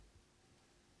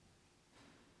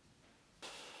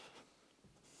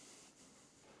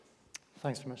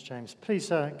Thanks very much, James.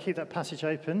 Please keep that passage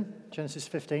open, Genesis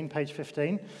 15, page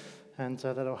 15, and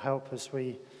that'll help as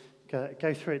we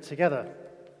go through it together.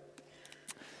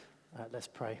 Let's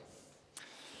pray.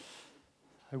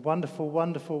 A wonderful,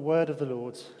 wonderful word of the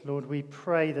Lord. Lord, we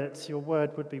pray that your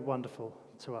word would be wonderful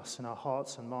to us in our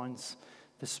hearts and minds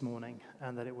this morning,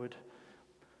 and that it would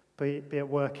be at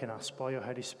work in us by your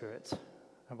Holy Spirit.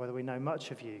 And whether we know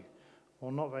much of you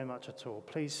or not very much at all,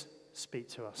 please speak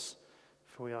to us.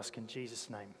 For we ask in Jesus'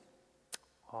 name.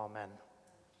 Amen.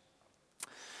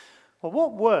 Well,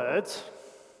 what word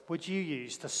would you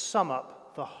use to sum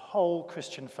up the whole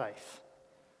Christian faith?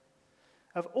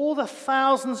 Of all the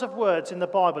thousands of words in the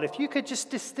Bible, if you could just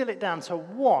distill it down to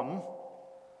one,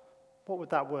 what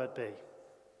would that word be?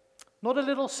 Not a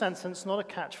little sentence, not a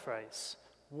catchphrase.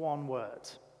 One word.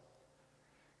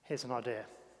 Here's an idea.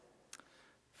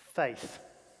 Faith.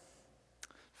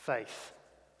 Faith.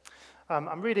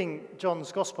 I'm reading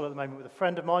John's Gospel at the moment with a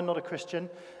friend of mine, not a Christian,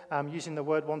 using the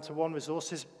Word One-to-One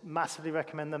resources. Massively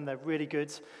recommend them. They're really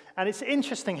good. And it's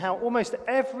interesting how almost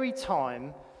every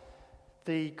time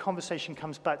the conversation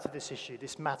comes back to this issue,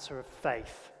 this matter of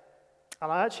faith.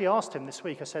 And I actually asked him this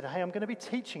week, I said, hey, I'm going to be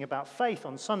teaching about faith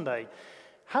on Sunday.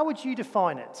 How would you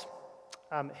define it?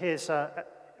 Here's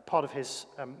part of his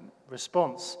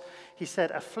response. He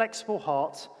said, a flexible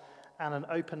heart and an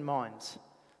open mind.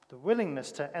 The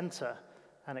willingness to enter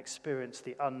and experience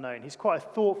the unknown. He's quite a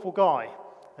thoughtful guy,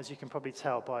 as you can probably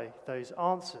tell by those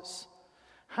answers.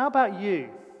 How about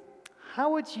you?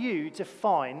 How would you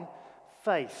define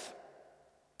faith?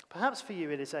 Perhaps for you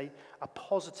it is a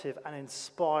positive and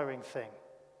inspiring thing.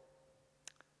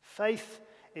 Faith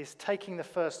is taking the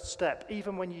first step,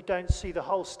 even when you don't see the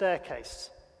whole staircase.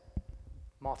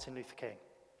 Martin Luther King.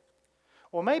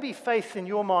 Or maybe faith in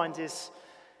your mind is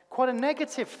quite a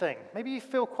negative thing. Maybe you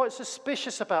feel quite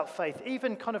suspicious about faith,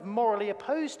 even kind of morally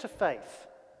opposed to faith.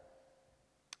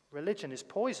 Religion is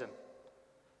poison.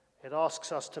 It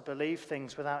asks us to believe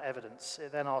things without evidence.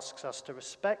 It then asks us to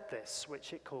respect this,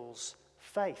 which it calls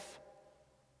faith.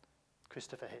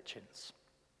 Christopher Hitchens.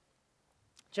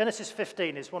 Genesis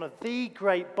 15 is one of the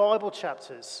great Bible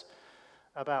chapters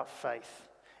about faith.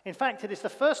 In fact, it is the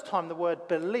first time the word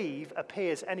believe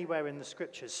appears anywhere in the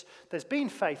scriptures. There's been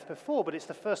faith before, but it's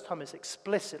the first time it's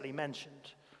explicitly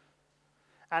mentioned.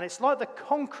 And it's like the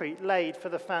concrete laid for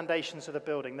the foundations of the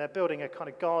building. They're building a kind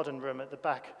of garden room at the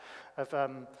back of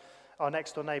our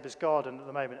next door neighbour's garden at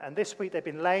the moment. And this week they've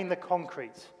been laying the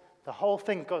concrete. The whole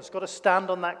thing has got to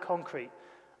stand on that concrete.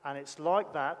 And it's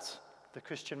like that, the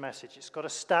Christian message. It's got to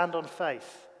stand on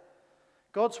faith.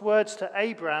 God's words to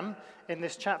Abraham in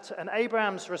this chapter, and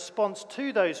Abraham's response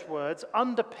to those words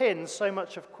underpins so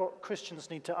much of what Christians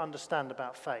need to understand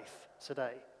about faith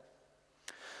today.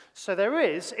 So there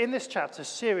is, in this chapter,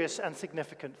 serious and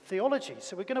significant theology.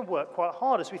 So we're going to work quite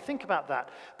hard as we think about that.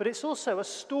 But it's also a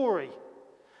story.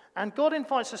 And God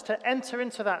invites us to enter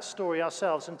into that story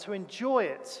ourselves and to enjoy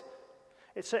it.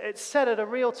 It's set at a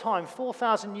real time,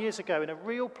 4,000 years ago, in a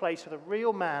real place with a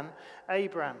real man,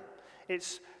 Abraham.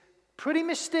 It's pretty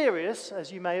mysterious,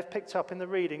 as you may have picked up in the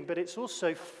reading, but it's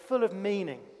also full of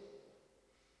meaning.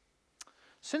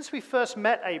 Since we first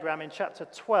met Abraham in chapter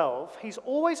 12, he's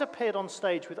always appeared on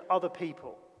stage with other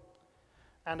people.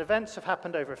 And events have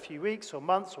happened over a few weeks or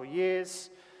months or years,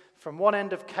 from one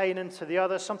end of Canaan to the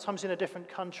other, sometimes in a different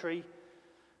country.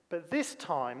 But this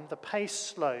time, the pace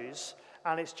slows,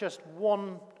 and it's just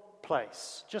one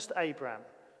place, just Abraham,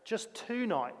 just 2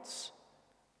 nights,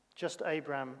 just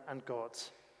Abraham and God.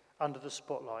 Under the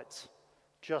spotlight,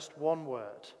 just one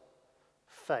word,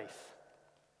 faith.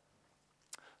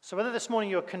 So whether this morning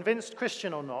you're a convinced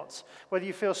Christian or not, whether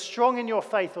you feel strong in your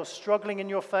faith or struggling in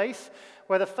your faith,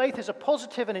 whether faith is a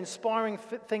positive and inspiring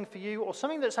thing for you or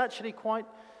something that's actually quite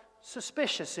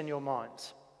suspicious in your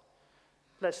mind,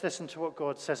 let's listen to what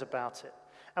God says about it.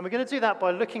 And we're going to do that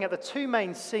by looking at the 2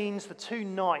 main scenes, the 2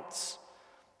 nights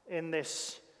in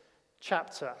this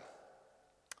chapter.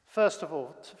 First of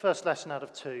all, first lesson out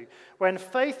of 2. When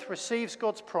faith receives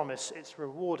God's promise, it's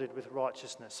rewarded with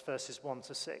righteousness, verses 1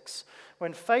 to 6.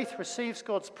 When faith receives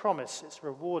God's promise, it's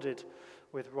rewarded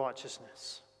with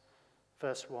righteousness.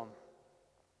 Verse 1.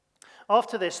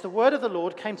 After this, the word of the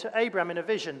Lord came to Abraham in a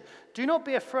vision. Do not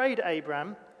be afraid,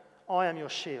 Abraham. I am your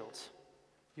shield,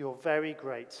 your very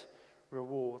great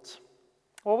reward.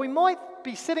 Well, we might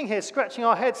be sitting here scratching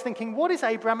our heads thinking, what is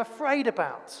Abraham afraid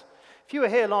about? If you were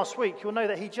here last week, you'll know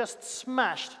that he just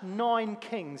smashed 9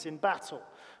 kings in battle,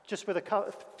 just with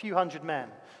a few hundred men.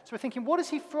 So we're thinking, what is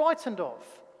he frightened of?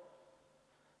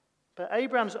 But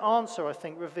Abraham's answer, I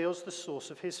think, reveals the source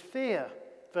of his fear.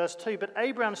 Verse 2, but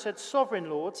Abraham said, Sovereign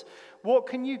Lord, what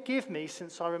can you give me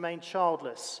since I remain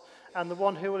childless? and the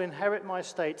one who will inherit my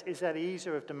estate is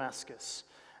Eliezer of Damascus.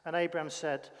 And Abram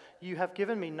said, you have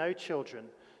given me no children,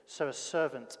 so a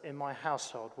servant in my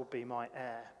household will be my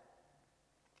heir.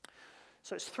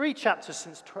 So it's 3 chapters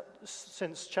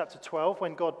since chapter 12,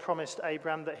 when God promised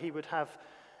Abram that he would have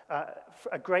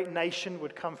a great nation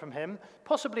would come from him,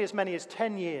 possibly as many as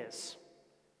 10 years.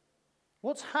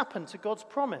 What's happened to God's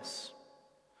promise?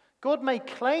 God may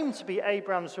claim to be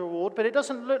Abram's reward, but it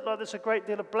doesn't look like there's a great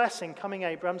deal of blessing coming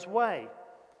Abram's way.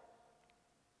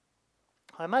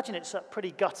 I imagine it's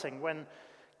pretty gutting when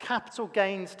capital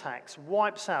gains tax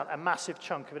wipes out a massive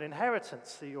chunk of an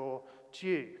inheritance that you're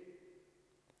due.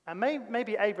 And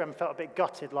maybe Abram felt a bit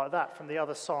gutted like that from the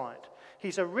other side.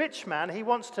 He's a rich man. He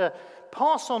wants to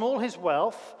pass on all his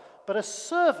wealth, but a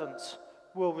servant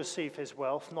will receive his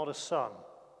wealth, not a son.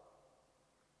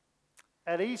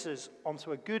 Eliezer's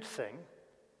onto a good thing,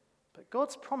 but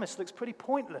God's promise looks pretty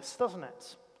pointless, doesn't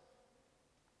it?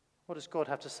 What does God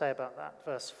have to say about that?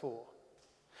 Verse 4.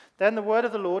 Then the word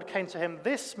of the Lord came to him,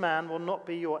 this man will not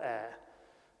be your heir,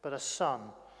 but a son,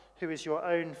 who is your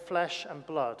own flesh and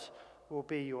blood, will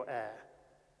be your heir.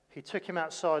 He took him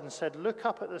outside and said, look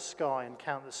up at the sky and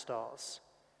count the stars,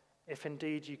 if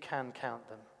indeed you can count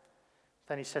them.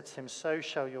 Then he said to him, so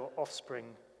shall your offspring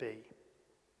be.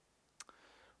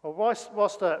 Well,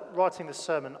 whilst writing this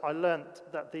sermon, I learnt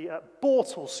that the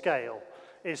Bortle scale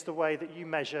is the way that you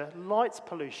measure light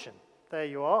pollution. There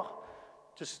you are.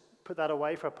 Just put that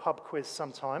away for a pub quiz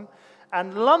sometime.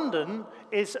 And London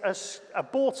is a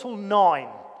Bortle 9.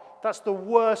 That's the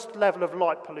worst level of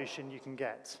light pollution you can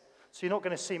get. So you're not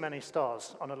going to see many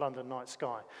stars on a London night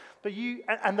sky. But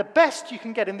and the best you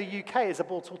can get in the UK is a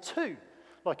Bortle 2,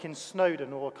 like in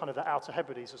Snowdon or kind of the Outer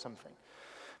Hebrides or something.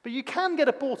 But you can get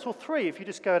a Bortle 3 if you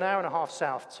just go an hour and a half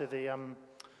south to the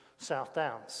South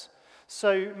Downs.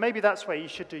 So maybe that's where you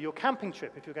should do your camping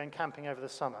trip if you're going camping over the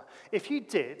summer. If you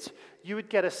did, you would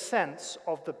get a sense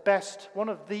of one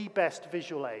of the best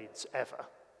visual aids ever.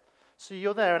 So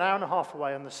you're there an hour and a half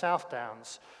away on the South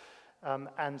Downs,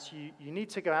 and you need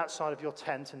to go outside of your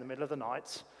tent in the middle of the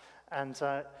night, and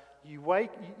you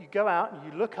go out and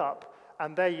you look up,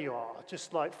 and there you are,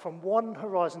 just like from one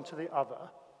horizon to the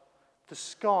other. The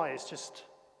sky is just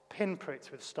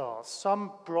pinpricked with stars,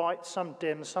 some bright, some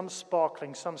dim, some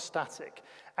sparkling, some static,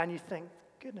 and you think,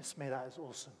 goodness me, that is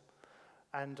awesome.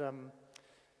 And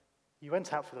you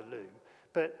went out for the loo,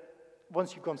 but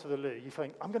once you've gone to the loo, you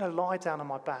think, I'm going to lie down on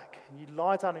my back, and you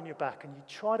lie down on your back, and you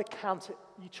try to count it,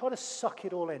 you try to suck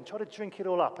it all in, try to drink it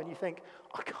all up, and you think,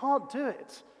 I can't do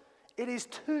it. It is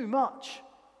too much.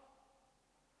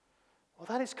 Well,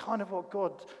 that is kind of what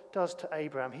God does to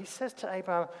Abraham. He says to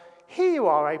Abraham, here you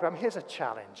are, Abraham, here's a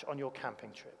challenge on your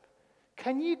camping trip.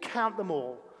 Can you count them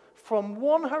all from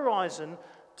one horizon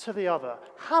to the other?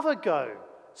 Have a go.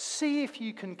 See if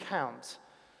you can count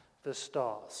the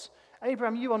stars.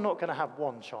 Abraham, you are not going to have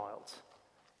one child.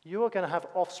 You are going to have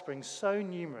offspring so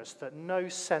numerous that no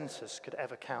census could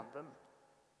ever count them.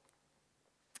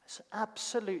 It's an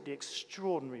absolutely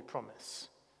extraordinary promise.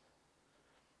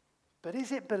 But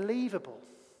is it believable?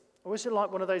 Or is it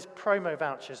like one of those promo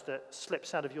vouchers that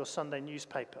slips out of your Sunday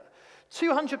newspaper?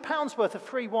 £200 worth of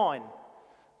free wine,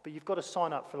 but you've got to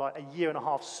sign up for like a 1.5 year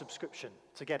subscription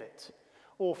to get it.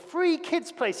 Or free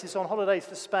kids' places on holidays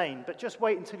to Spain, but just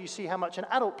wait until you see how much an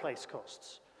adult place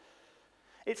costs.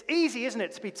 It's easy, isn't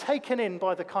it, to be taken in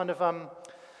by the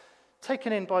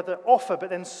offer, but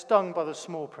then stung by the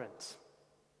small print.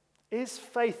 Is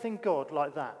faith in God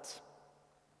like that?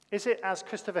 Is it, as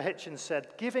Christopher Hitchens said,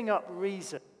 giving up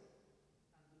reason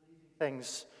and believing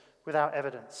things without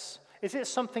evidence? Is it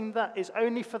something that is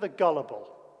only for the gullible,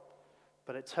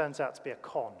 but it turns out to be a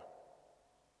con?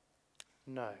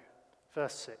 No.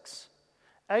 Verse 6.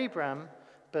 Abram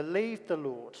believed the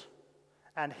Lord,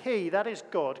 and he, that is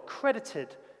God,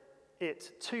 credited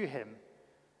it to him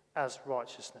as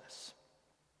righteousness.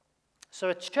 So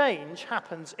a change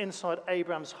happens inside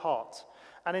Abram's heart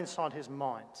and inside his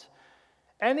mind.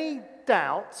 Any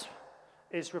doubt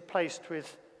is replaced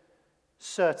with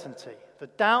certainty. The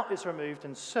doubt is removed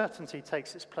and certainty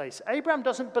takes its place. Abraham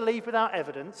doesn't believe without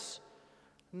evidence.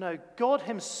 No, God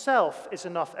himself is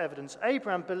enough evidence.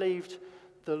 Abraham believed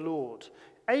the Lord.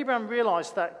 Abraham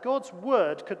realized that God's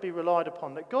word could be relied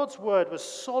upon, that God's word was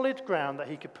solid ground that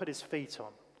he could put his feet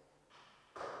on.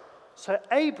 So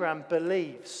Abraham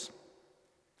believes.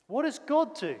 What does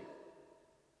God do?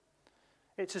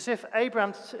 It's as if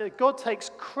God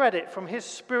takes credit from his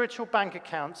spiritual bank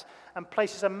account and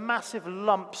places a massive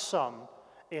lump sum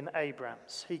in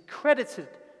Abraham's. He credited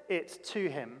it to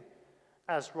him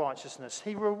as righteousness.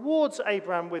 He rewards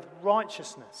Abraham with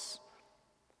righteousness.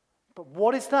 But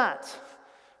what is that,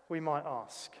 we might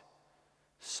ask?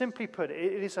 Simply put,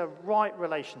 it is a right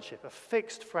relationship, a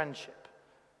fixed friendship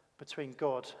between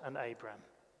God and Abraham.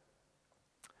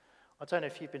 I don't know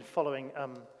if you've been following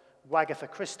Wagatha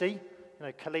Christie,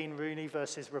 Colleen Rooney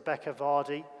versus Rebecca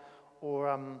Vardy,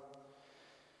 or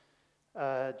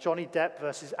Johnny Depp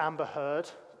versus Amber Heard.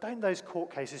 Don't those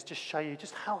court cases just show you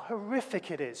just how horrific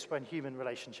it is when human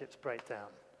relationships break down?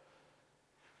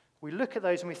 We look at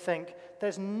those and we think,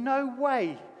 there's no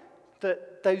way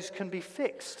that those can be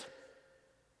fixed.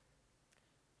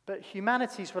 But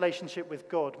humanity's relationship with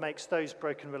God makes those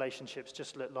broken relationships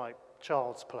just look like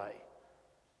child's play.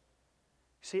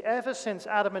 See, ever since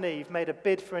Adam and Eve made a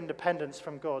bid for independence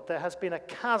from God, there has been a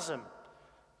chasm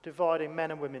dividing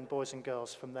men and women, boys and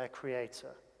girls, from their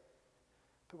Creator.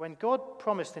 But when God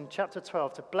promised in chapter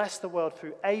 12 to bless the world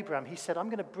through Abraham, he said, I'm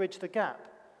going to bridge the gap.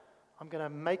 I'm going to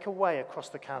make a way across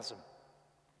the chasm.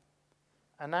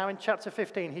 And now in chapter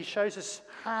 15, he shows us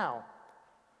how.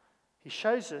 He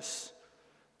shows us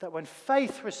that when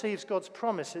faith receives God's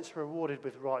promise, it's rewarded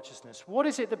with righteousness. What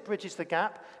is it that bridges the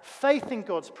gap? Faith in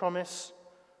God's promise,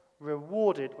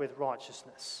 rewarded with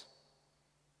righteousness.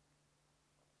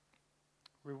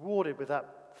 Rewarded with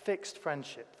that fixed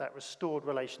friendship, that restored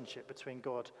relationship between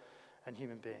God and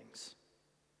human beings.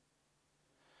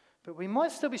 But we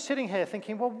might still be sitting here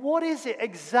thinking, well, what is it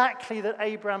exactly that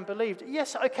Abraham believed?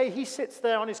 Yes, okay, he sits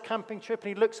there on his camping trip and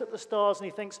he looks at the stars and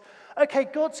he thinks, okay,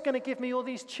 God's going to give me all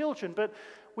these children. But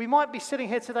we might be sitting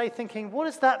here today thinking, what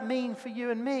does that mean for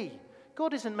you and me?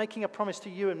 God isn't making a promise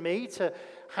to you and me to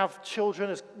have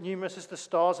children as numerous as the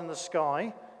stars in the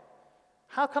sky.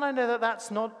 How can I know that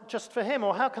that's not just for him?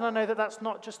 Or how can I know that that's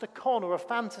not just a con or a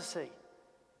fantasy?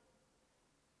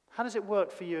 How does it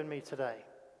work for you and me today?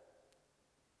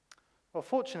 Well,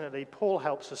 fortunately, Paul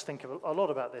helps us think a lot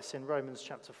about this in Romans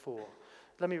chapter 4.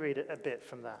 Let me read a bit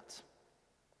from that.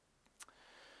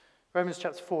 Romans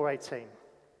chapter 4:18.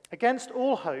 Against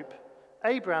all hope,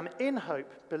 Abraham in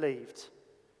hope believed,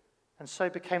 and so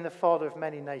became the father of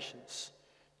many nations.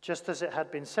 Just as it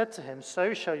had been said to him,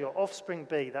 so shall your offspring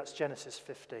be. That's Genesis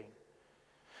 15.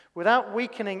 Without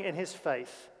weakening in his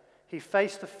faith, he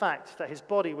faced the fact that his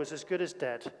body was as good as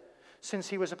dead, since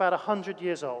he was about 100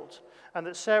 years old, and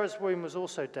that Sarah's womb was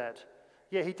also dead.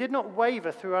 Yet he did not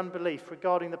waver through unbelief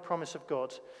regarding the promise of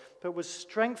God, but was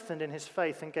strengthened in his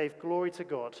faith and gave glory to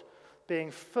God, being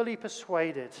fully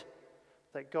persuaded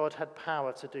that God had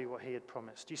power to do what he had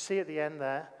promised. You see at the end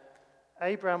there,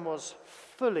 Abraham was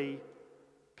fully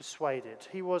persuaded.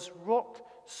 He was rock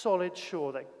solid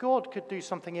sure that God could do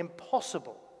something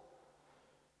impossible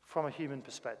from a human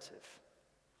perspective.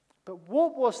 But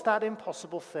what was that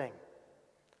impossible thing?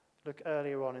 Look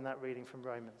earlier on in that reading from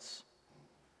Romans.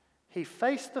 He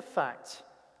faced the fact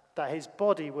that his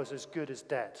body was as good as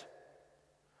dead.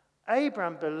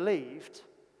 Abraham believed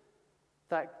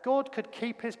that God could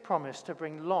keep his promise to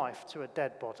bring life to a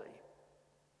dead body.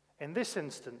 In this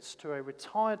instance, to a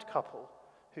retired couple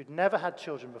who'd never had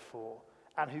children before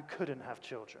and who couldn't have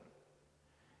children.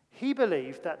 He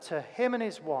believed that to him and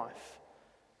his wife,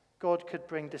 God could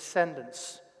bring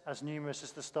descendants as numerous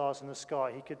as the stars in the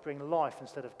sky. He could bring life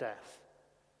instead of death.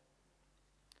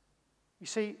 You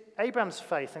see, Abraham's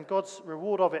faith and God's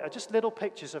reward of it are just little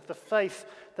pictures of the faith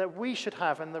that we should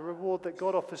have and the reward that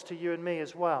God offers to you and me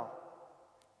as well.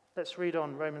 Let's read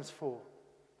on Romans 4,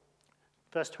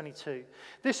 verse 22.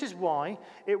 This is why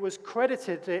it was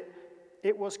credited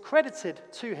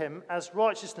to him as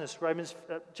righteousness,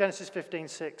 Genesis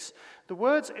 15:6. The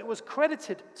words "it was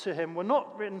credited to him" were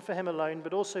not written for him alone,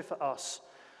 but also for us,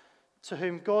 to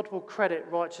whom God will credit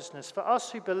righteousness, for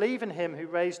us who believe in him who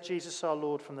raised Jesus our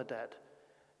Lord from the dead.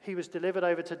 He was delivered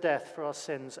over to death for our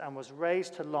sins and was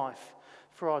raised to life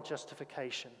for our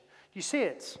justification. You see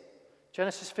it.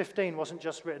 Genesis 15 wasn't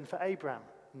just written for Abraham,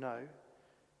 no,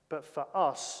 but for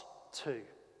us too.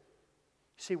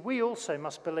 See, we also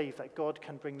must believe that God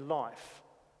can bring life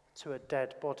to a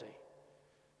dead body.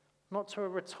 Not to a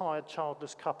retired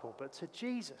childless couple, but to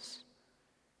Jesus.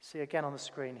 See again on the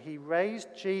screen, he raised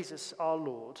Jesus our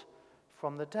Lord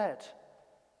from the dead.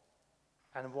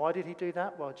 And why did he do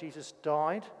that? Well, Jesus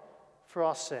died for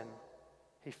our sin.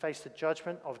 He faced the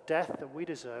judgment of death that we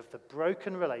deserve, the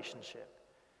broken relationship.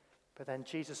 But then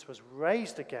Jesus was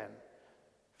raised again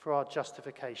for our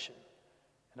justification.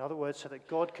 In other words, so that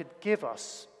God could give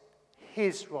us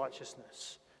his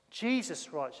righteousness,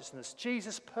 Jesus' righteousness,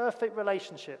 Jesus' perfect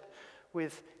relationship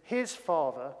with his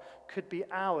Father could be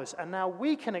ours. And now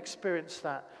we can experience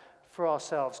that for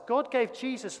ourselves. God gave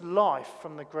Jesus life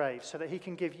from the grave so that he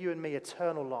can give you and me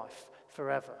eternal life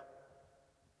forever.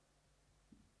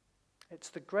 It's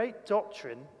the great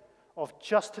doctrine of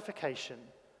justification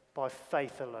by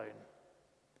faith alone.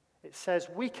 It says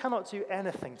we cannot do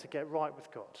anything to get right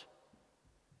with God.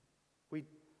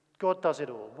 God does it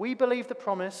all. We believe the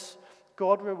promise.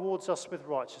 God rewards us with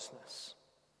righteousness.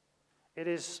 It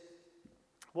is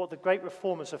what the great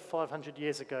reformers of 500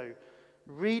 years ago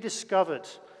rediscovered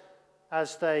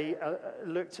as they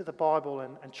looked at the Bible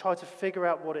and tried to figure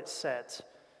out what it said.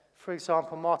 For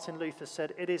example, Martin Luther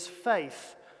said, "It is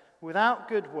faith without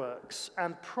good works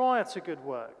and prior to good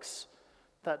works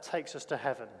that takes us to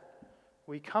heaven.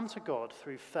 We come to God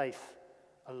through faith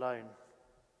alone."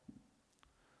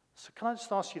 So can I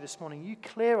just ask you this morning, are you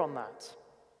clear on that?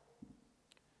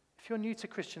 If you're new to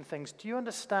Christian things, do you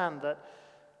understand that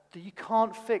you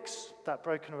can't fix that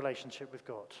broken relationship with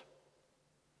God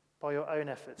by your own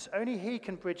efforts? Only He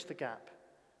can bridge the gap.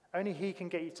 Only He can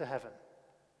get you to heaven.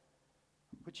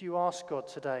 Would you ask God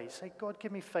today, say, "God,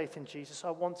 give me faith in Jesus.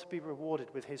 I want to be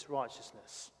rewarded with His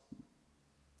righteousness."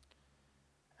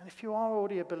 And if you are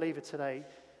already a believer today,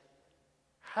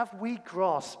 have we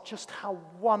grasped just how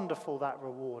wonderful that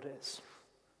reward is?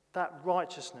 That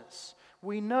righteousness.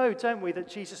 We know, don't we, that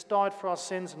Jesus died for our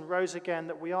sins and rose again,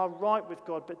 that we are right with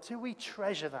God, but do we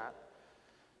treasure that?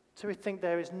 Do we think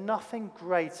there is nothing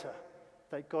greater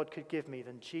that God could give me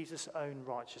than Jesus' own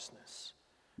righteousness?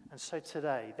 And so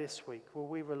today, this week, will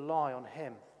we rely on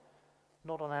Him,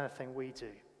 not on anything we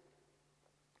do?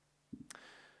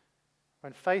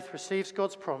 When faith receives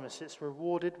God's promise, it's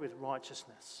rewarded with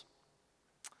righteousness.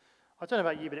 I don't know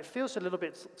about you, but it feels a little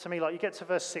bit to me like you get to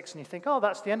verse 6 and you think, oh,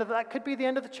 that's the end of that. Could be the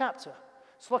end of the chapter.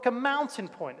 It's like a mountain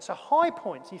point. It's a high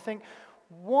point. And you think,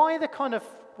 why the kind of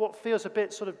what feels a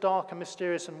bit sort of dark and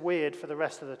mysterious and weird for the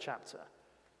rest of the chapter?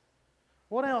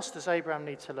 What else does Abraham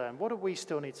need to learn? What do we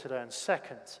still need to learn?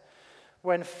 Second,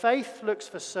 when faith looks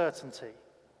for certainty,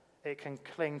 it can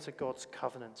cling to God's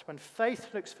covenant. When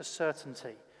faith looks for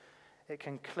certainty, it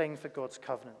can cling for God's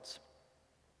covenant.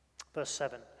 Verse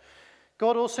 7.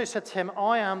 God also said to him,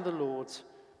 "I am the Lord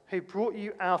who brought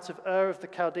you out of Ur of the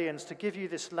Chaldeans to give you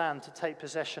this land to take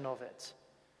possession of it."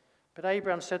 But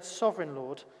Abraham said, "Sovereign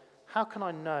Lord, how can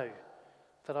I know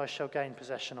that I shall gain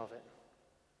possession of it?"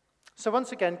 So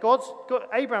once again,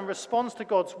 Abraham responds to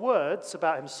God's words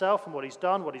about himself and what he's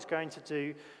done, what he's going to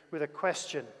do, with a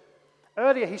question.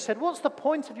 Earlier he said, "What's the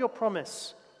point of your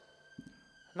promise?"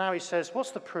 Now he says,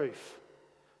 "What's the proof?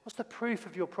 What's the proof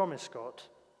of your promise, God?"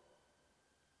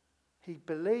 He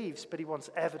believes, but he wants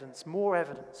evidence, more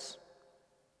evidence.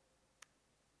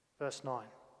 Verse 9.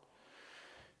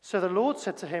 So the Lord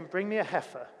said to him, "Bring me a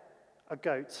heifer, a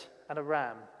goat, and a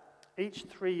ram, each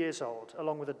 3 years old,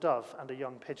 along with a dove and a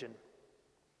young pigeon."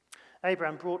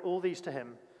 Abraham brought all these to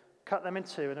him, cut them in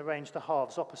two, and arranged the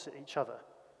halves opposite each other.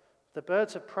 The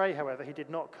birds of prey, however, he did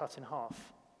not cut in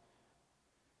half.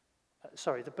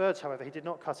 The birds, however, he did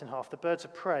not cut in half. The birds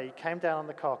of prey came down on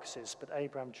the carcasses, but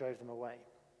Abraham drove them away.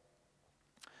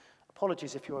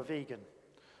 Apologies if you're a vegan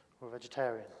or a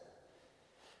vegetarian.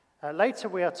 Later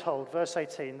we are told, verse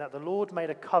 18, that the Lord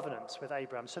made a covenant with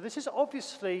Abraham. So this is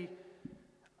obviously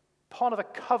part of a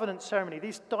covenant ceremony.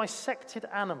 These dissected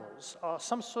animals are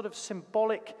some sort of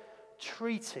symbolic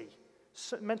treaty,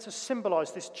 meant to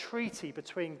symbolize this treaty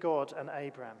between God and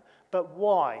Abraham. But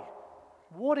why?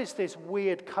 What is this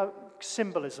weird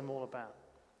symbolism all about?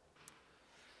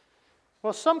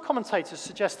 Well, some commentators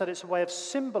suggest that it's a way of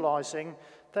symbolizing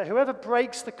that whoever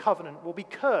breaks the covenant will be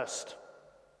cursed.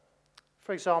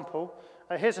 For example,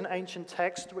 here's an ancient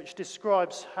text which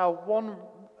describes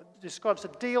a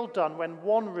deal done when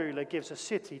one ruler gives a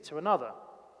city to another.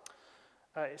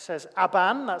 It says,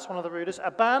 Aban, that's one of the rulers,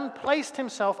 Aban placed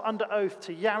himself under oath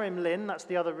to Yarim-Lin, that's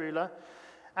the other ruler,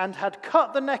 and had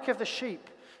cut the neck of the sheep,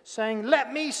 saying,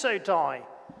 "Let me so die,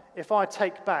 if I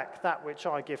take back that which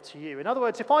I give to you." In other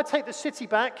words, if I take the city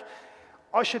back,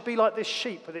 I should be like this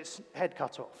sheep with its head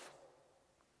cut off.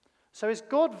 So is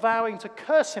God vowing to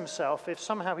curse himself if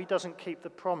somehow he doesn't keep the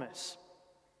promise?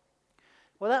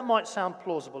 Well, that might sound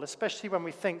plausible, especially when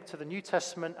we think to the New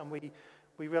Testament and we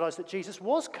realize that Jesus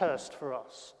was cursed for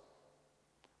us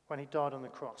when he died on the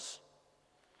cross.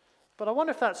 But I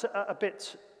wonder if that's a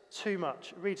bit too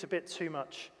much, reads a bit too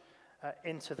much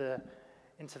into the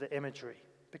imagery.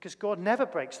 Because God never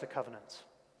breaks the covenant,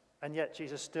 and yet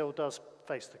Jesus still does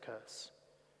face the curse.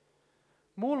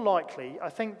 More likely, I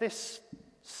think this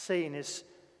scene is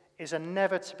a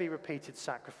never-to-be-repeated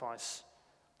sacrifice.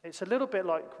 It's a little bit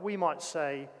like we might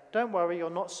say, don't worry, you're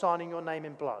not signing your name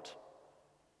in blood.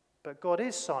 But God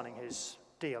is signing his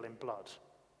deal in blood,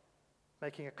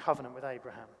 making a covenant with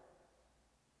Abraham.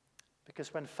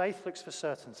 Because when faith looks for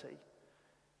certainty,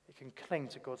 it can cling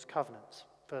to God's covenant.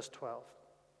 Verse 12.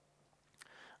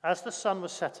 As the sun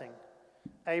was setting,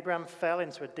 Abraham fell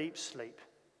into a deep sleep,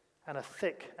 and a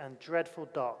thick and dreadful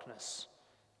darkness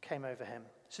came over him.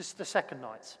 This is the second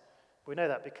night. We know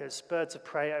that because birds of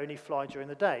prey only fly during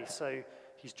the day. So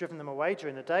he's driven them away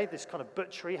during the day. This kind of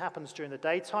butchery happens during the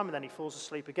daytime, and then he falls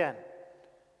asleep again.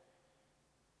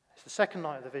 It's the second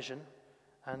night of the vision,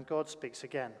 and God speaks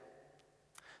again.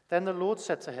 Then the Lord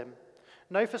said to him,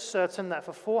 "Know for certain that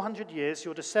for 400 years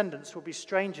your descendants will be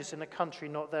strangers in a country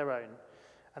not their own,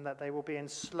 and that they will be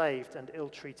enslaved and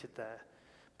ill-treated there.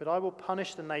 But I will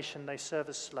punish the nation they serve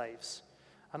as slaves,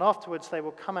 and afterwards they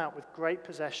will come out with great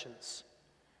possessions.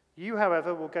 You,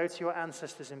 however, will go to your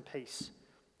ancestors in peace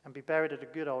and be buried at a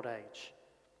good old age.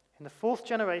 In the 4th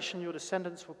generation your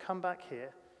descendants will come back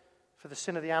here, for the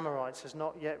sin of the Amorites has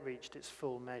not yet reached its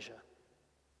full measure."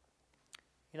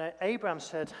 You know, Abraham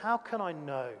said, "How can I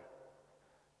know?"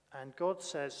 And God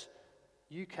says,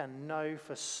 "You can know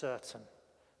for certain."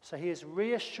 So he is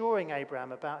reassuring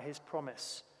Abraham about his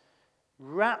promise,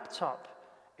 wrapped up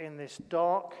in this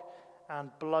dark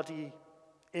and bloody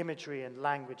imagery and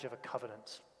language of a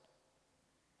covenant.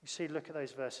 You see, look at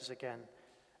those verses again.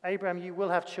 "Abraham, you will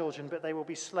have children, but they will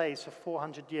be slaves for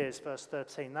 400 years," verse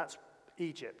 13. That's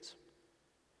Egypt.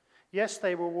 "Yes,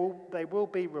 they will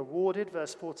be rewarded,"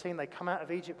 verse 14. "They come out of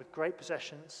Egypt with great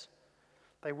possessions.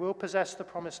 They will possess the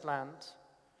promised land,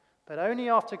 but only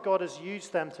after God has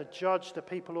used them to judge the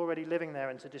people already living there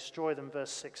and to destroy them,"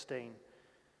 verse 16.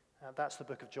 That's the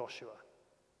book of Joshua.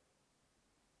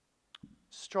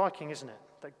 Striking, isn't it?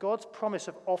 That God's promise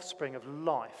of offspring, of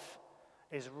life,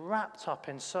 is wrapped up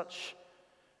in such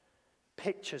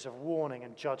pictures of warning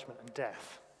and judgment and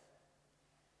death.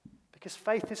 Because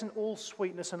faith isn't all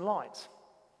sweetness and light.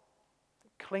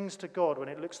 It clings to God when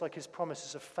it looks like his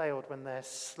promises have failed when they're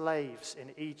slaves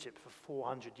in Egypt for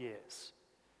 400 years.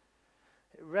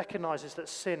 It recognizes that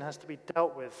sin has to be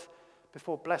dealt with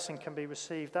before blessing can be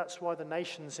received. That's why the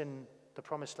nations in the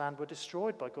promised land were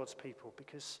destroyed by God's people,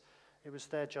 because it was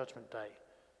their judgment day.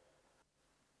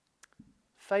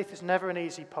 Faith is never an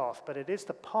easy path, but it is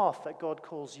the path that God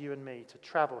calls you and me to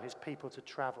travel, his people to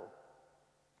travel.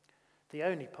 The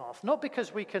only path. Not because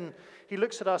he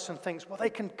looks at us and thinks, well, they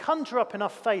can conjure up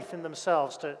enough faith in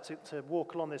themselves to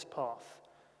walk along this path.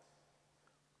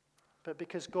 But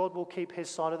because God will keep his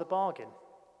side of the bargain.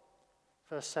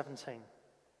 Verse 17.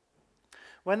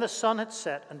 "When the sun had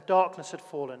set and darkness had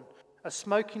fallen, a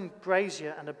smoking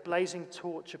brazier and a blazing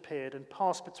torch appeared and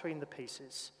passed between the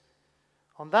pieces.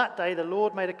 On that day the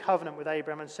Lord made a covenant with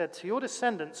Abraham and said, 'To your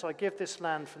descendants I give this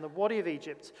land from the Wadi of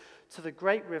Egypt to the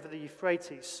great river, the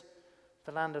Euphrates,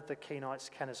 the land of the Kenites,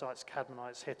 Kenizzites,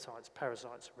 Cadmonites, Hittites,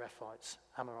 Perizzites, Rephites,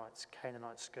 Amorites,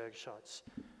 Canaanites, Girgashites,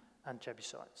 and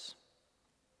Jebusites.'"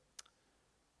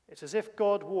 It's as if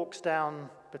God walks down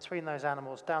between those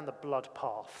animals, down the blood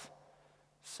path,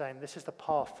 saying, "This is the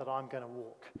path that I'm going to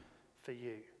walk for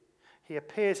you." He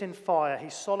appears in fire. He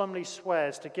solemnly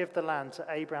swears to give the land to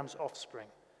Abraham's offspring.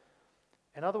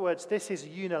 In other words, this is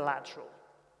unilateral.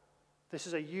 This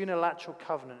is a unilateral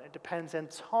covenant. It depends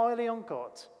entirely on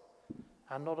God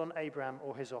and not on Abraham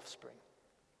or his offspring.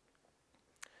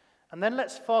 And then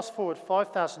let's fast forward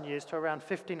 5,000 years to around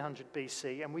 1500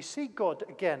 BC, and we see God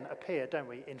again appear, don't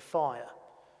we, in fire.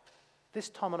 This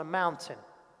time on a mountain.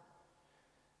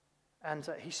 And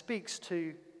he speaks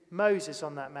to Moses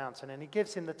on that mountain, and he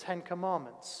gives him the 10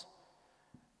 Commandments.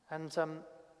 And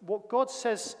what God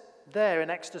says there in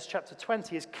Exodus chapter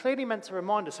 20 is clearly meant to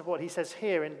remind us of what he says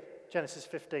here in Genesis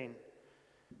 15.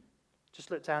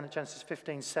 Just look down at Genesis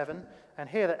 15:7 and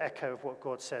hear the echo of what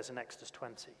God says in Exodus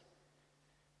 20.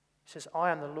 He says, "I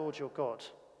am the Lord your God,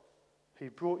 who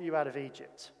brought you out of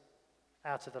Egypt,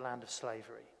 out of the land of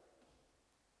slavery."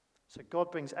 So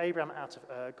God brings Abraham out of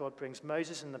Ur, God brings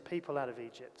Moses and the people out of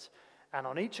Egypt, and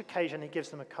on each occasion he gives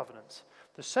them a covenant.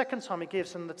 The second time he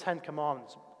gives them the 10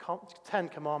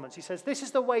 Commandments. He says, "This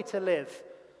is the way to live."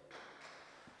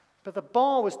 But the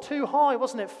bar was too high,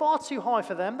 wasn't it? Far too high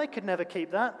for them. They could never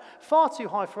keep that. Far too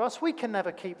high for us. We can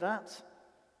never keep that.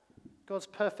 God's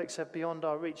perfects are beyond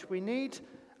our reach. We need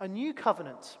a new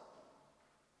covenant.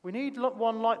 We need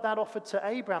one like that offered to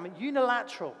Abraham, a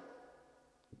unilateral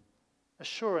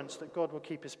assurance that God will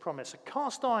keep his promise, a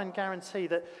cast iron guarantee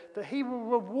that he will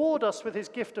reward us with his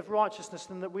gift of righteousness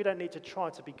and that we don't need to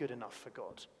try to be good enough for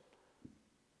God.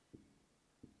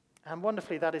 And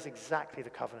wonderfully, that is exactly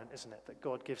the covenant, isn't it, that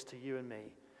God gives to you and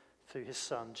me through his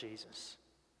son, Jesus.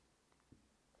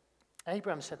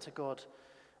 Abraham said to God,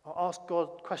 or asked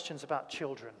God questions about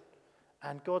children,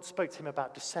 and God spoke to him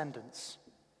about descendants.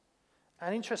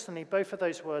 And interestingly, both of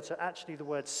those words are actually the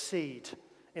word seed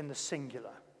in the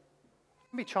singular. It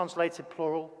can be translated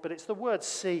plural, but it's the word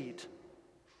seed.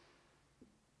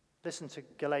 Listen to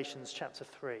Galatians chapter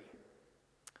 3.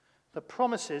 The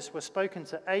promises were spoken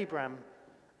to Abraham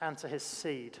and to his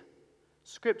seed.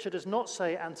 Scripture does not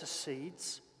say and to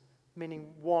seeds,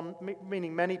 meaning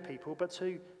many people, but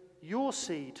to your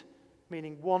seed,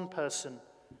 meaning one person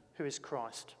who is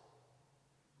Christ.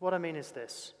 What I mean is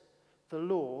this. The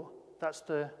law, that's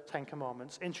the Ten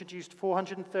Commandments, introduced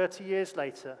 430 years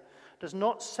later, does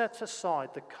not set aside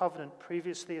the covenant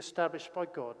previously established by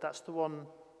God. That's the one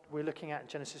we're looking at in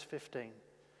Genesis 15,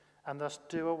 and thus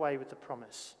do away with the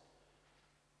promise.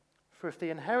 For if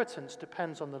the inheritance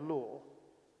depends on the law,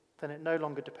 then it no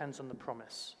longer depends on the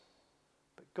promise.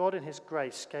 But God in his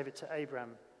grace gave it to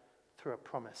Abraham through a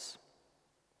promise.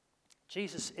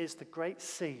 Jesus is the great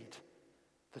seed,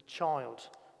 the child,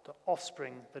 the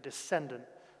offspring, the descendant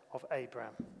of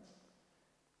Abraham.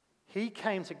 He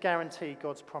came to guarantee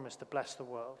God's promise to bless the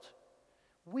world.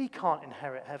 We can't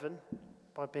inherit heaven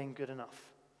by being good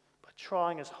enough, by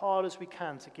trying as hard as we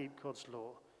can to keep God's law.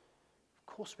 Of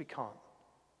course we can't.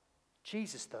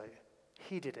 Jesus, though,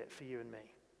 he did it for you and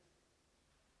me.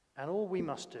 And all we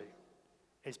must do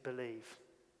is believe.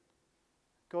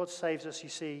 God saves us, you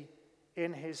see,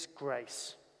 in his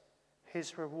grace.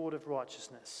 His reward of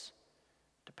righteousness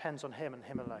depends on him and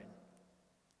him alone.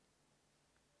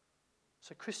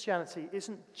 So Christianity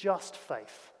isn't just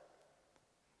faith,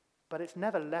 but it's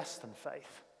never less than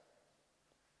faith.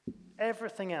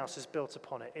 Everything else is built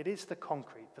upon it. It is the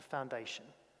concrete, the foundation.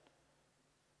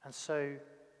 And so,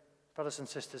 brothers and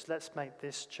sisters, let's make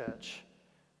this church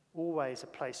always a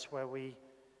place where we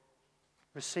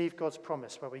receive God's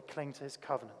promise, where we cling to his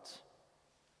covenant.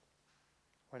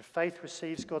 When faith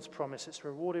receives God's promise, it's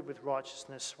rewarded with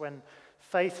righteousness. When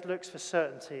faith looks for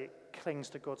certainty, it clings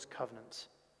to God's covenant.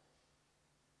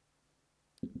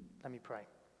 Let me pray.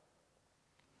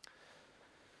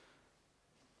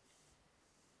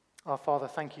 Our Father,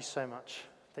 thank you so much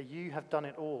that you have done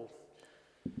it all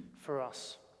for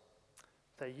us,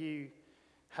 that you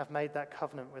have made that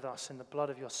covenant with us in the blood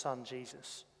of your Son,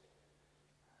 Jesus,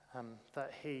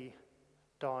 that he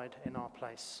died in our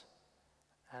place,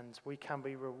 and we can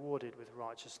be rewarded with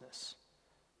righteousness,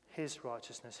 his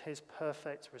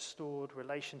perfect, restored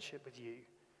relationship with you,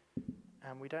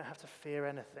 and we don't have to fear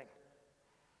anything,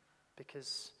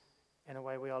 because in a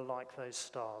way we are like those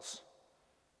stars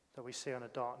that we see on a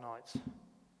dark night,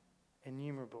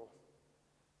 innumerable.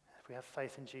 If we have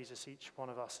faith in Jesus, each one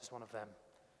of us is one of them.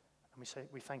 And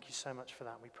we thank you so much for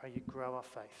that. We pray you grow our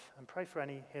faith. And pray for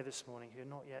any here this morning who are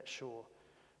not yet sure,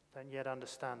 don't yet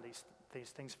understand these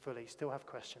things fully, still have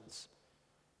questions.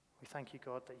 We thank you,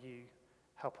 God, that you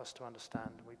help us to understand.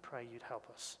 And we pray you'd help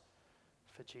us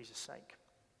for Jesus' sake.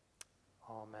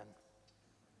 Amen.